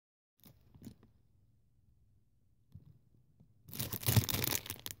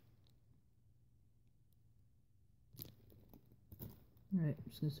Alright,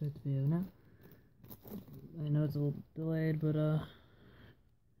 I'm just gonna start the video now. I know it's a little delayed, but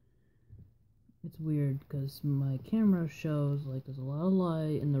it's weird because my camera shows like there's a lot of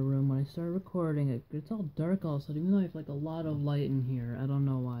light in the room. When I start recording, it's all dark all of a sudden, even though I have like a lot of light in here. I don't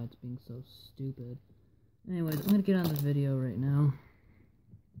know why it's being so stupid. Anyways, I'm gonna get on the video right now.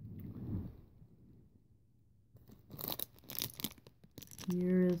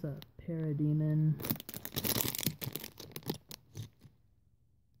 Here is a parademon.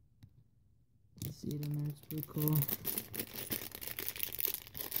 See it in there, it's pretty cool.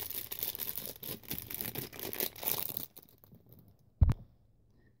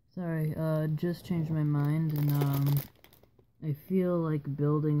 Sorry, just changed my mind, and I feel like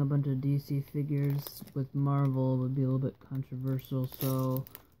building a bunch of DC figures with Marvel would be a little bit controversial, so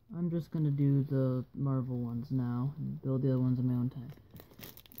I'm just gonna do the Marvel ones now, and build the other ones in my own time.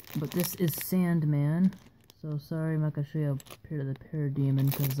 But this is Sandman, so sorry I'm not gonna show you the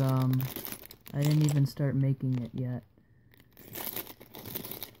parademon, because, I didn't even start making it yet.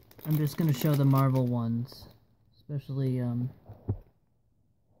 I'm just gonna show the Marvel ones, especially,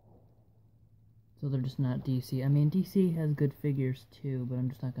 so they're just not DC. I mean, DC has good figures too, but I'm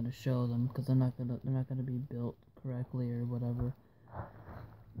just not gonna show them because they're not gonna be built correctly or whatever,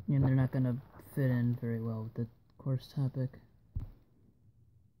 and they're not gonna fit in very well with the course topic.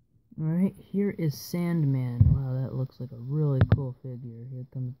 All right, here is Sandman. Wow, that looks like a really cool figure. Here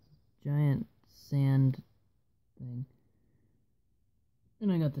comes giant sand thing.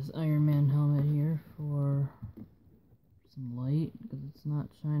 And I got this Iron Man helmet here for some light, because it's not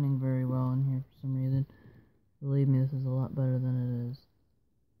shining very well in here for some reason. Believe me, this is a lot better than it is.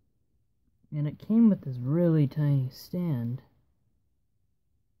 And it came with this really tiny stand.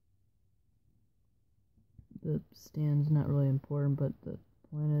 The stand's not really important, but the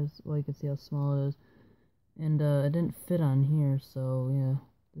point is, well, you can see how small it is. And it didn't fit on here, so yeah.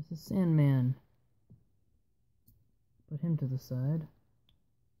 This is Sandman. Put him to the side.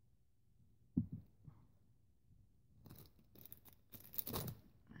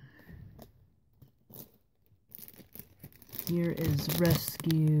 Here is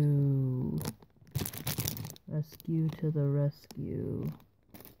Rescue. Rescue to the rescue.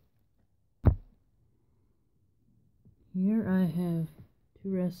 Here I have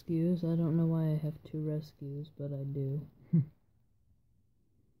two rescues. I don't know why I have two rescues, but I do.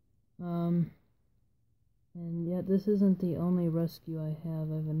 And yet this isn't the only rescue I have.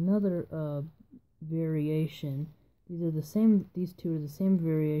 I have another variation. These two are the same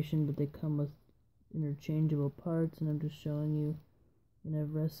variation, but they come with interchangeable parts, and I'm just showing you. You can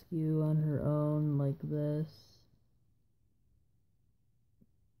have Rescue on her own like this.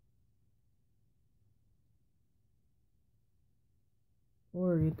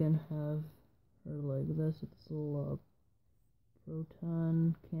 Or you can have her like this with this little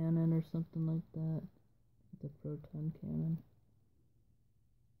proton cannon or something like that. The proton cannon.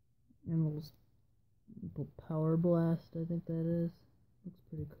 And a little power blast, I think that is. Looks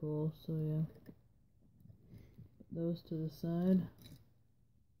pretty cool, so yeah. Put those to the side.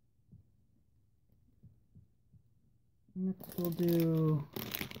 Next we'll do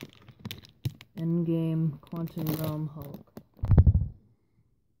Endgame Quantum Realm Hulk.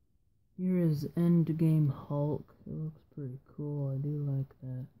 Here is Endgame Hulk. It looks pretty cool. I do like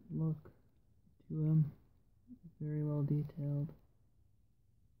that look to him. Very well detailed.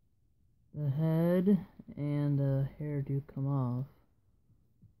 The head and the hair do come off.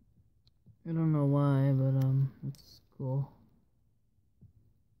 I don't know why, but it's cool.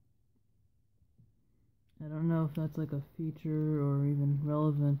 I don't know if that's like a feature or even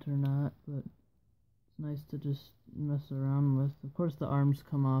relevant or not, but it's nice to just mess around with. Of course the arms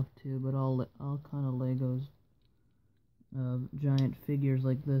come off too, but all kind of Legos, giant figures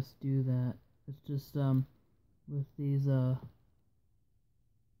like this do that. It's just with these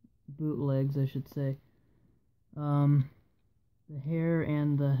bootlegs, I should say, the hair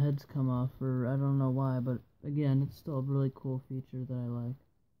and the heads come off, or I don't know why, but again, it's still a really cool feature that I like.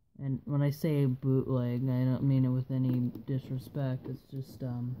 And when I say bootleg, I don't mean it with any disrespect. It's just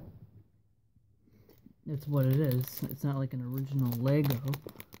it's what it is. It's not like an original Lego,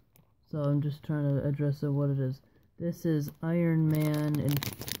 so I'm just trying to address what it is. This is Iron Man,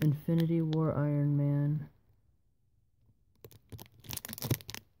 Infinity War Iron Man.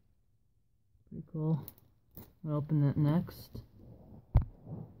 Pretty cool. I'll open that next.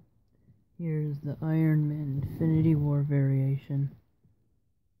 Here's the Iron Man Infinity War variation.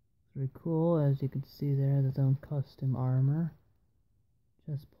 It's very cool. As you can see there, it has its own custom armor.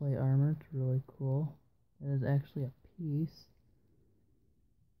 Chest plate armor. It's really cool. It is actually a piece.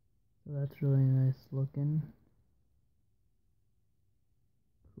 So that's really nice looking.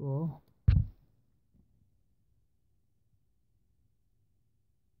 cool.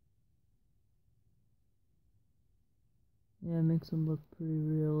 Yeah, it makes him look pretty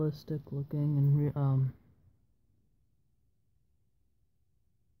realistic looking, and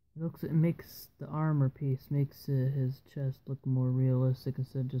it makes the armor piece makes his chest look more realistic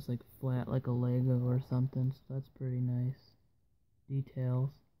instead of just like flat like a Lego or something. So that's pretty nice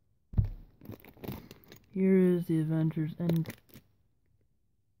details. Here is the Avengers End.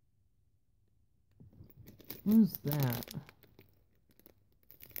 What is that?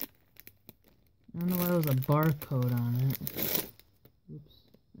 I don't know why there was a barcode on it. Oops,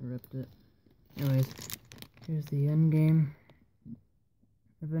 I ripped it. Anyways, here's the Endgame.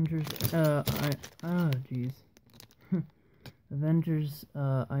 Avengers, jeez. Avengers,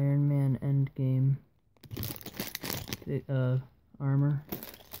 Iron Man Endgame, armor.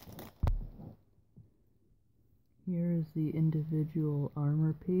 Here is the individual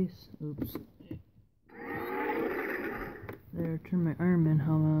armor piece. Oops. There, turn my Iron Man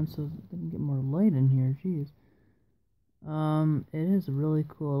helmet on so I can get more light in here, jeez. It is really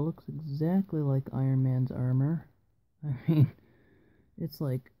cool. It looks exactly like Iron Man's armor. I mean, it's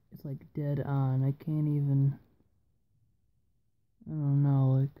like dead on. I can't even, I don't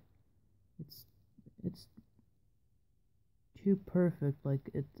know, like, it's too perfect. Like,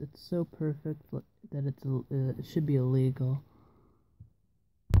 it's so perfect that it should be illegal.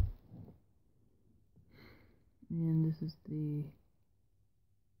 And this is the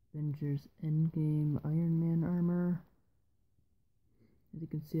Avengers Endgame Iron Man armor. As you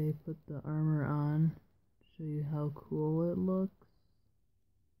can see, I put the armor on to show you how cool it looks.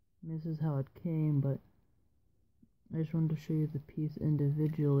 This is how it came, but I just wanted to show you the piece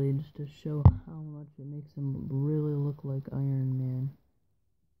individually just to show how much it makes him really look like Iron Man.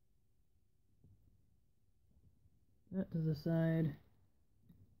 That to the side.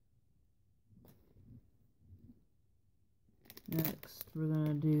 Next, we're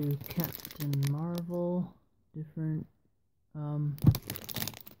gonna do Captain Marvel. Different,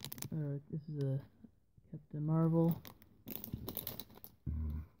 this is a Captain Marvel.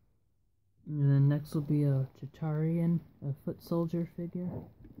 And then next will be a Chitarian, a foot soldier figure.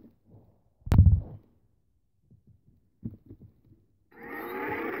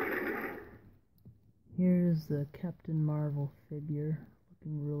 Here's the Captain Marvel figure,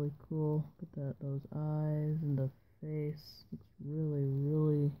 looking really cool. Look at that, those eyes and the face. Looks really,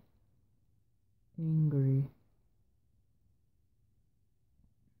 really angry.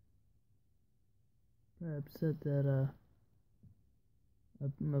 Probably upset that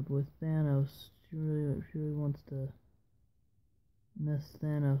with Thanos, she really wants to mess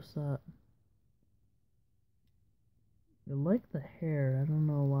Thanos up. I like the hair, I don't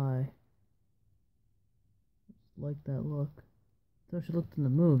know why. Just like that look. That's how she looked in the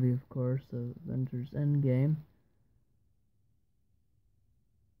movie, of course, the Avengers Endgame.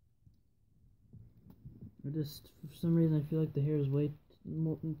 I just, for some reason, I feel like the hair is way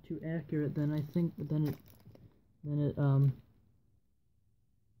too accurate than I think, but then it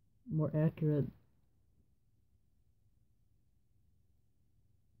more accurate.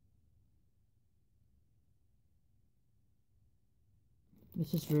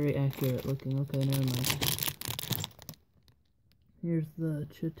 It's just very accurate looking. Okay, never mind. Here's the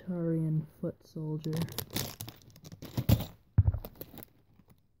Chitarian foot soldier.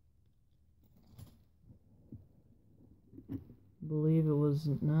 I believe it was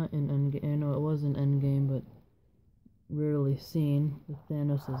not in Endgame. I know it was in Endgame, but rarely seen with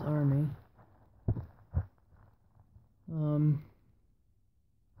Thanos' army.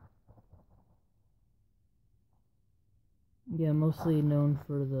 Yeah, mostly known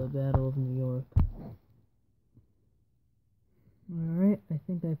for the Battle of New York. Alright, I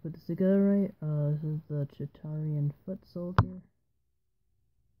think I put this together right. This is the Chitarian foot soldier.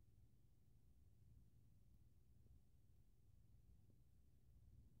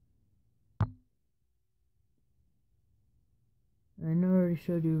 I know I already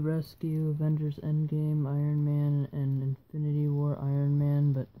showed you Rescue, Avengers Endgame, Iron Man, and Infinity War Iron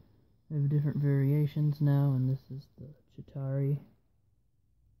Man, but I have different variations now, and this is the Chitari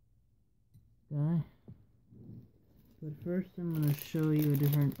guy. But first I'm going to show you a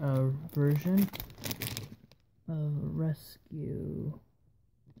different version of Rescue.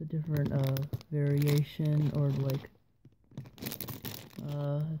 It's a different variation, or like,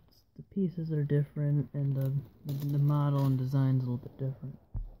 the pieces are different, and the model and design is a little bit different.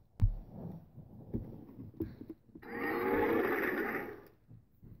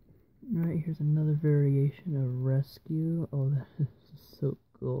 Alright, here's another variation of Rescue. Oh, that is so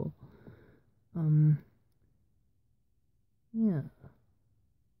cool. Yeah.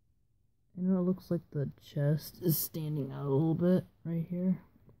 You know, it looks like the chest is standing out a little bit right here.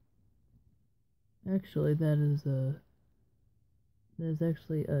 Actually, that is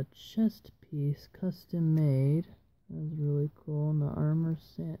actually a chest piece, custom made. That's really cool, and the armor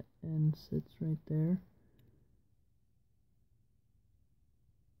sits right there.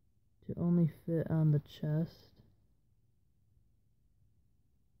 To only fit on the chest.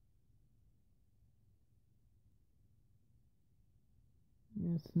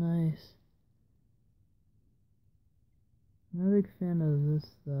 Yeah, it's nice. I'm not a big fan of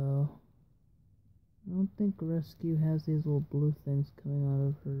this though. I don't think Rescue has these little blue things coming out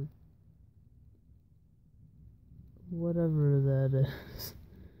of her. Whatever that is.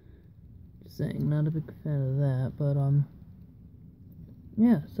 Just saying, not a big fan of that, but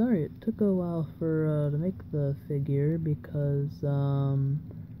yeah, sorry, it took a while for to make the figure because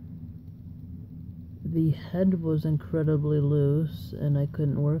the head was incredibly loose and I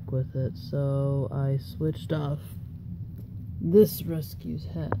couldn't work with it, so I switched off this Rescue's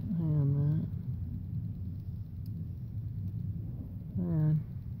head. Hang on a minute. Hang on.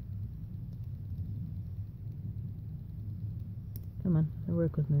 Come on,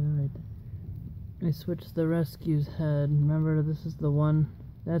 work with me, alright. I switched the Rescue's head. Remember, this is the one,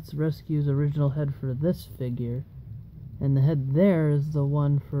 that's Rescue's original head for this figure. And the head there is the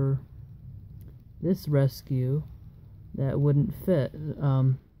one for this Rescue that wouldn't fit,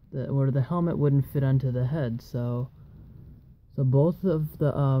 where the helmet wouldn't fit onto the head, so both of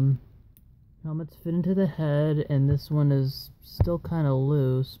the helmets fit into the head, and this one is still kind of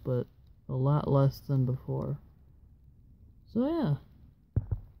loose, but a lot less than before. So yeah.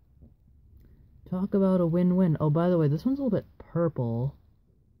 Talk about a win-win. Oh, by the way, this one's a little bit purple.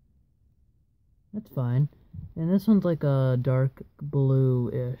 That's fine. And this one's like a dark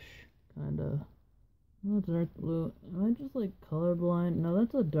blue-ish, kinda. Oh, it's dark blue. Am I just like colorblind? No,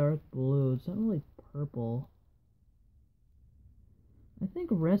 that's a dark blue. It's not really purple. I think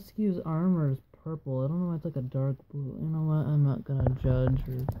Rescue's armor is purple. I don't know why it's like a dark blue. You know what? I'm not gonna judge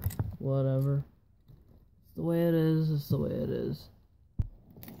or whatever. It's the way it is. It's the way it is.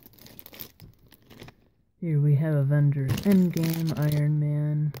 Here we have Avengers, Endgame, Iron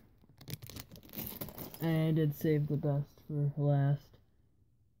Man. I did save the best for last.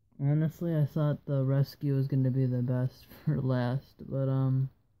 Honestly, I thought the Rescue was going to be the best for last, but I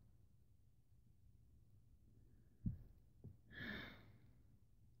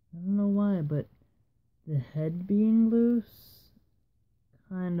don't know why, but the head being loose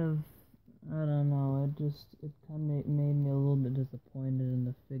kind of, I don't know, it kind of made me a little bit disappointed in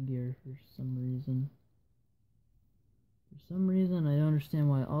the figure for some reason. For some reason, I don't understand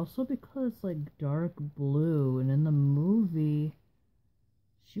why. Also because it's like dark blue, and in the movie,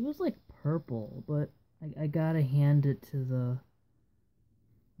 she was like purple, but I gotta hand it to the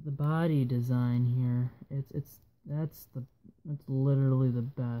body design here. That's literally the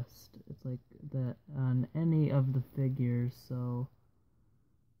best. It's like that on any of the figures, so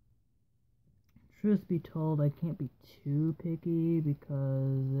truth be told, I can't be too picky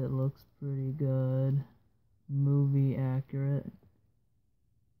because it looks pretty good. Movie accurate, of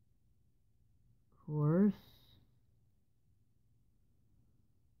course.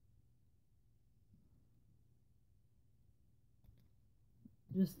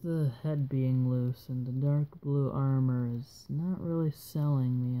 Just the head being loose and the dark blue armor is not really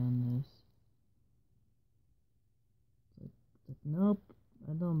selling me on this. It's like, nope,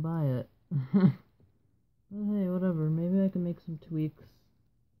 I don't buy it. But hey, whatever, maybe I can make some tweaks.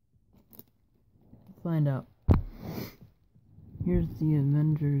 Find out. Here's the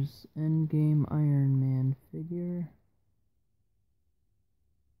Avengers Endgame Iron Man figure.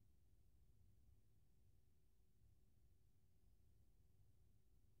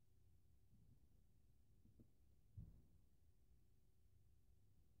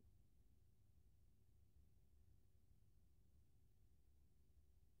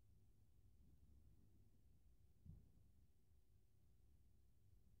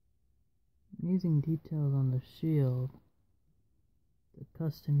 Amazing details on the shield. The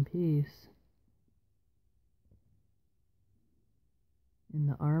custom piece. And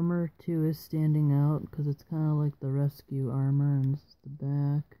the armor too is standing out because it's kind of like the Rescue armor, and this is the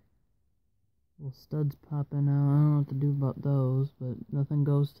back. Little studs popping out. I don't know what to do about those, but nothing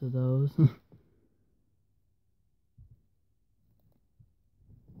goes to those.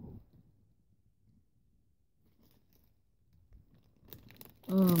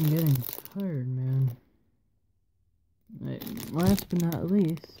 Oh, I'm getting tired, man. Right, last but not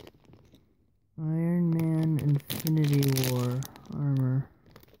least, Iron Man Infinity War armor.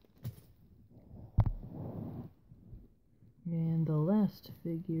 And the last last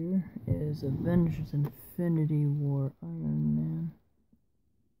figure is Avengers Infinity War Iron Man.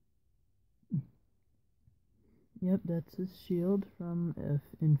 Yep, that's his shield from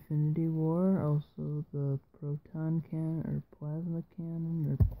Infinity War. Also the proton cannon or plasma cannon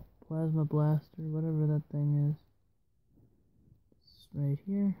or plasma blaster, whatever that thing is. It's right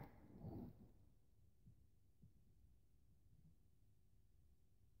here.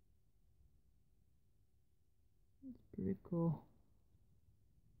 It's pretty cool.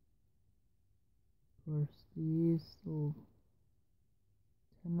 Of course, these little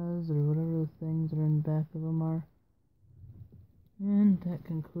antennas or whatever the things that are in the back of them are. And that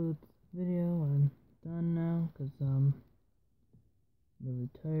concludes the video. I'm done now because I'm really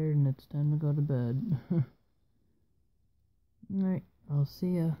tired and it's time to go to bed. Alright, I'll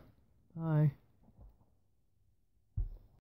see ya. Bye.